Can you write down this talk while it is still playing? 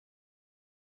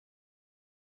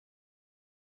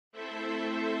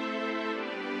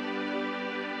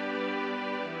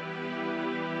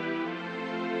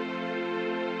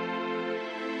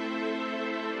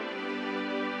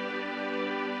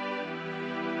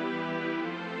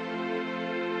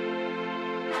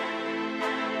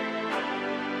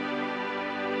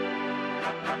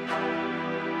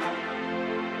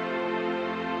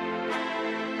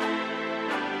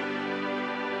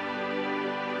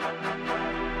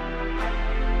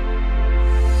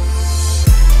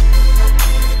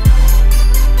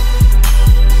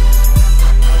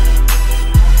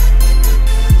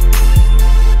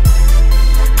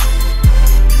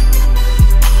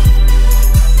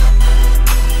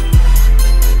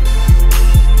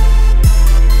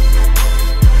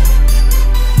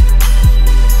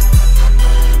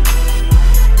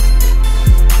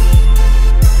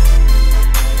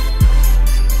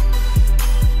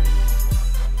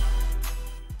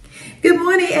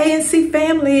morning, ANC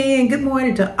family, and good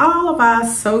morning to all of our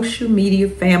social media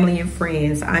family and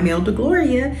friends. I'm Elder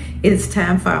Gloria. It is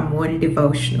time for our morning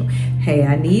devotional. Hey,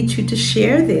 I need you to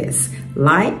share this.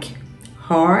 Like,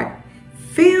 heart,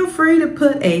 feel free to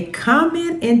put a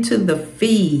comment into the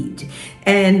feed.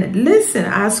 And listen,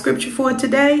 our scripture for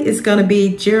today is going to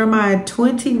be Jeremiah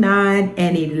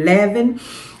 29:11.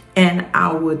 And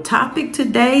our topic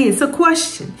today is a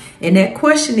question. And that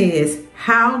question is,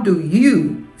 how do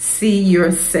you see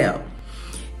yourself?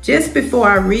 Just before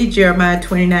I read Jeremiah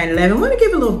 29:11, I want to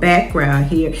give a little background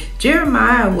here.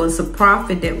 Jeremiah was a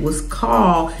prophet that was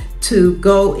called to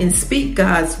go and speak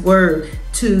God's word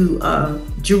to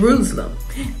Jerusalem.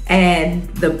 And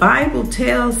the Bible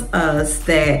tells us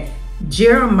that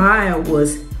Jeremiah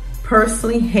was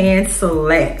personally hand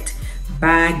selected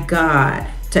by God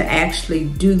to actually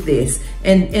do this.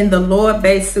 And the Lord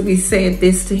basically said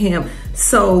this to him: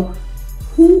 so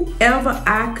whoever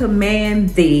I command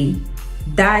thee,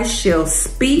 thou shalt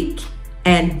speak,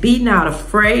 and be not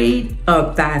afraid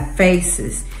of thy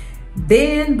faces.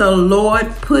 Then the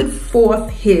Lord put forth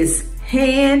his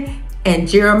hand, and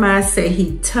Jeremiah said,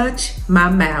 he touched my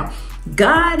mouth.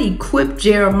 God equipped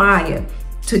Jeremiah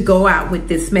to go out with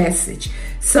this message.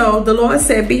 So the Lord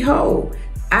said, behold,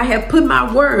 I have put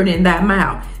my word in thy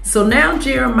mouth. So now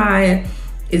Jeremiah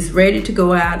is ready to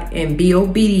go out and be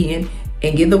obedient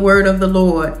and give the word of the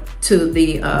Lord to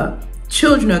the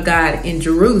children of God in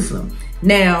Jerusalem.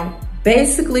 Now,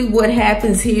 basically what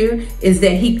happens here is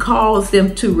that he calls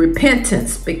them to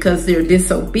repentance because they're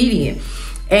disobedient.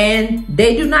 And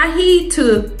they do not heed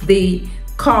to the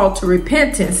call to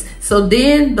repentance. So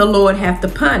then the Lord have to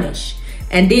punish.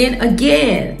 And then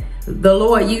again, the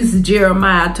Lord uses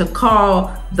Jeremiah to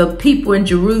call the people in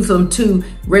Jerusalem to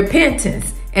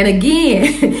repentance. And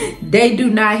again, they do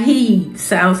not heed.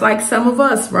 Sounds like some of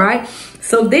us, right?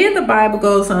 So then the Bible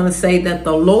goes on to say that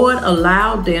the Lord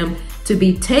allowed them to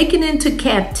be taken into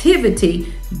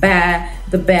captivity by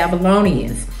the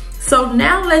Babylonians. So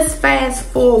now let's fast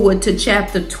forward to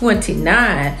chapter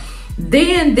 29.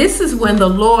 Then this is when the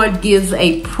Lord gives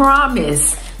a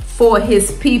promise for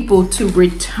his people to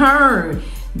return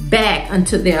back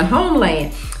unto their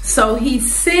homeland. So he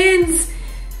sends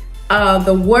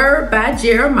the word by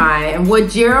Jeremiah, and what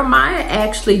Jeremiah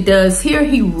actually does here,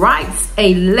 he writes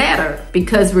a letter,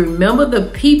 because remember, the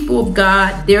people of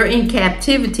God, they're in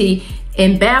captivity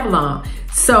in Babylon.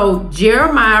 So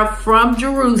Jeremiah from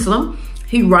Jerusalem,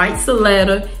 he writes a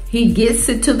letter, he gets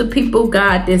it to the people of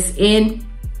God that's in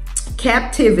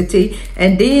captivity.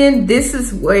 And then this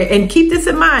is where, and keep this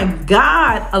in mind,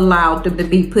 God allowed them to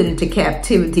be put into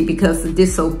captivity because of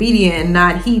disobedience and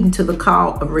not heeding to the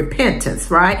call of repentance,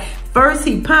 right? First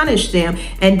he punished them,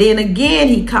 and then again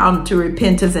he called them to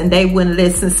repentance, and they wouldn't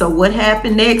listen. So what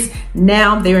happened next?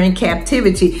 Now they're in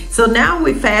captivity. So now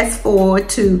we fast forward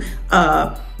to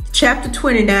chapter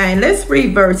 29. Let's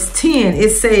read verse 10.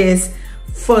 It says,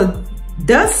 for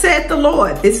thus saith the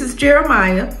Lord, this is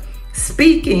Jeremiah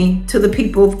speaking to the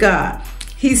people of God.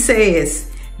 He says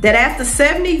that after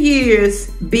 70 years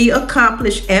be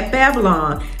accomplished at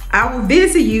Babylon, I will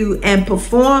visit you and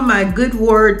perform my good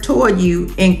word toward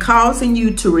you in causing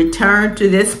you to return to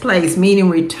this place, meaning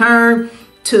return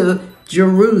to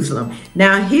Jerusalem.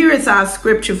 Now here is our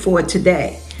scripture for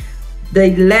today, the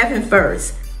 11th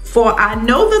verse. For I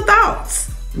know the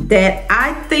thoughts that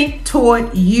I think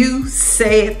toward you,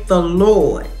 saith the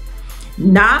Lord,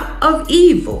 not of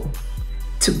evil,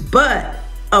 but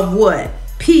of what?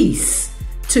 Peace,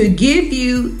 to give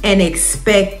you an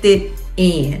expected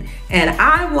end. And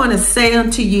I want to say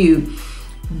unto you,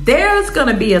 there's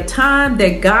going to be a time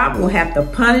that God will have to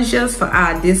punish us for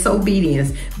our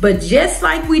disobedience. But just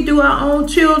like we do our own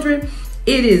children,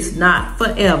 it is not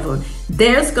forever.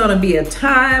 There's going to be a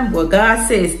time where God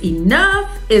says enough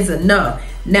is enough.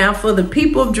 Now, for the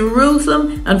people of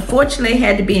Jerusalem, unfortunately,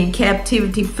 had to be in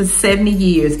captivity for 70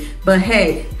 years. But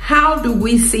hey, how do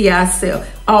we see ourselves?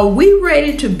 Are we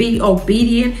ready to be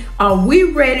obedient? Are we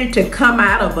ready to come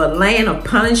out of a land of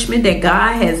punishment that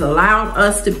God has allowed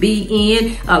us to be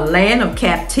in, a land of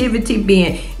captivity,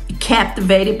 being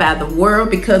captivated by the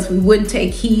world because we wouldn't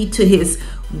take heed to his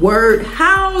word?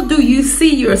 How do you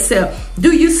see yourself?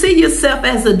 Do you see yourself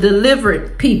as a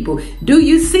delivered people? Do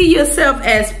you see yourself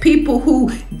as people who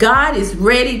God is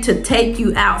ready to take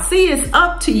you out? See, it's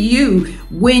up to you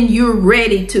when you're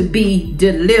ready to be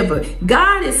delivered.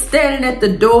 God is standing at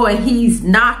the door and he's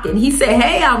knocking. He said,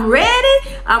 hey, I'm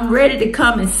ready. I'm ready to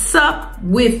come and sup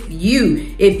with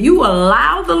you. If you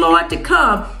allow the Lord to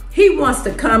come, He wants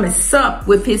to come and sup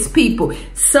with his people.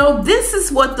 So this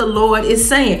is what the Lord is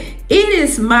saying. It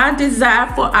is my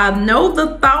desire, for I know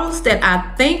the thoughts that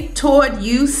I think toward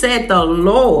you, said the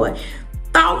Lord.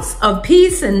 Thoughts of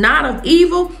peace and not of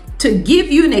evil, to give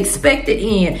you an expected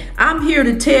end. I'm here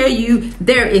to tell you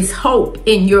there is hope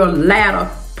in your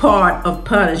latter part of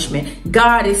punishment.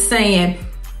 God is saying,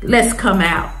 let's come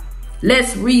out.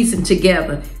 Let's reason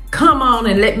together. Come on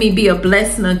and let me be a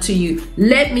blessing unto you.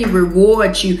 Let me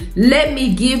reward you. Let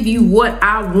me give you what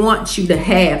I want you to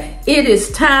have. It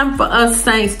is time for us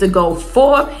saints to go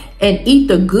forth and eat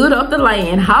the good of the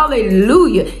land.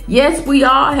 Hallelujah. Yes, we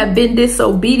all have been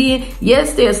disobedient.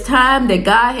 Yes, there's time that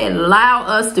God had allowed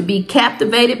us to be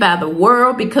captivated by the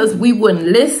world because we wouldn't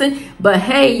listen. But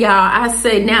hey, y'all, I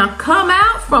say now come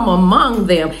out from among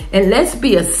them and let's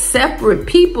be a separate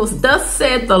people. Thus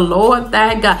said the Lord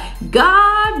thy God.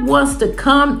 God wants to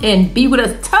come and be with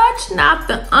us. Touch not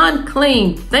the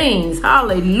unclean things.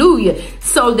 Hallelujah.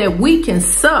 So that we can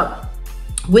sup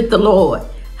with the Lord.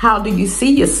 How do you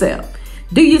see yourself?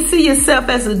 Do you see yourself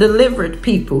as a delivered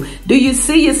people? Do you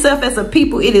see yourself as a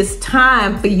people? It is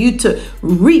time for you to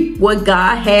reap what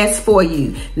God has for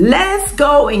you. Let's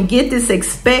go and get this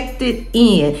expected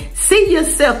end. See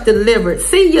yourself delivered.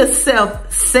 See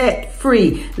yourself set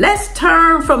free. Let's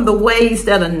turn from the ways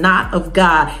that are not of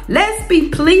God. Let's be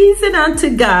pleasing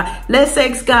unto God. Let's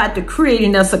ask God to create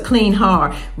in us a clean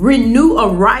heart. Renew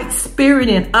a right spirit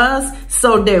in us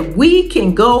so that we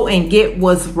can go and get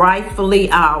what's rightfully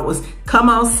ours. Come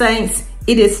on, saints.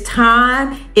 It is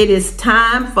time. It is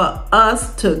time for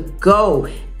us to go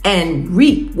and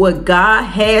reap what God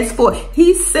has for.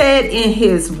 He said in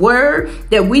his word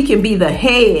that we can be the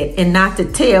head and not the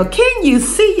tail. Can you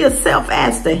see yourself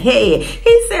as the head?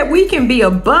 He said we can be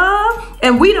above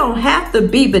and we don't have to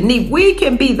be beneath. We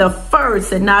can be the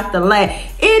first and not the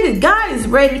last. God is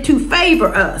ready to favor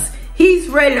us. He's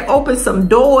ready to open some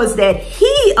doors that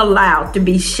he allowed to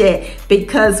be shut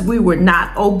because we were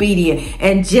not obedient.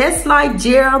 And just like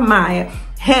Jeremiah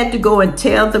had to go and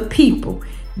tell the people,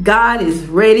 God is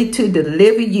ready to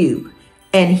deliver you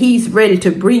and he's ready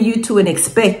to bring you to an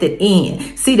expected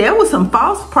end. See, there was some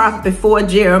false prophet before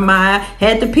Jeremiah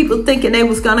had the people thinking they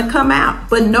was going to come out.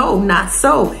 But no, not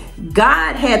so.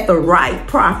 God had the right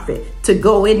prophet to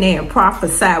go in there and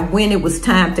prophesy when it was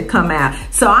time to come out.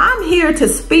 So I'm here to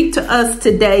speak to us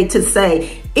today to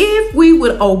say, if we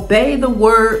would obey the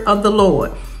word of the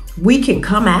Lord, we can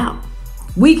come out.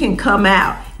 We can come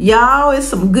out. Y'all, it's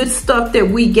some good stuff that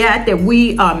we got that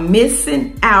we are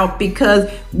missing out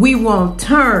because we won't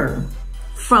turn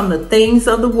from the things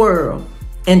of the world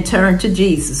and turn to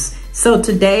Jesus. So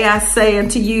today I say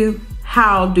unto you,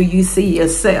 how do you see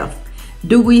yourself?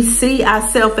 Do we see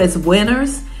ourselves as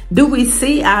winners? Do we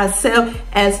see ourselves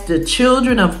as the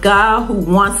children of God who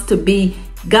wants to be,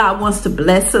 God wants to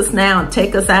bless us now and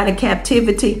take us out of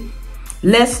captivity?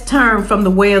 Let's turn from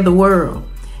the way of the world.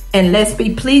 And let's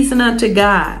be pleasing unto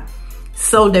God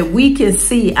so that we can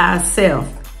see ourselves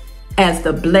as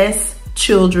the blessed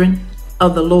children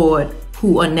of the Lord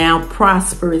who are now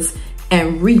prosperous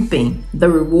and reaping the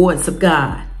rewards of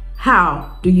God.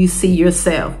 How do you see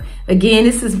yourself? Again,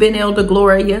 this has been Elder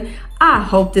Gloria. I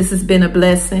hope this has been a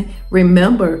blessing.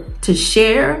 Remember to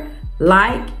share,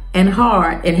 like, and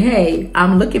heart. And hey,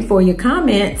 I'm looking for your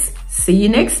comments. See you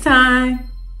next time.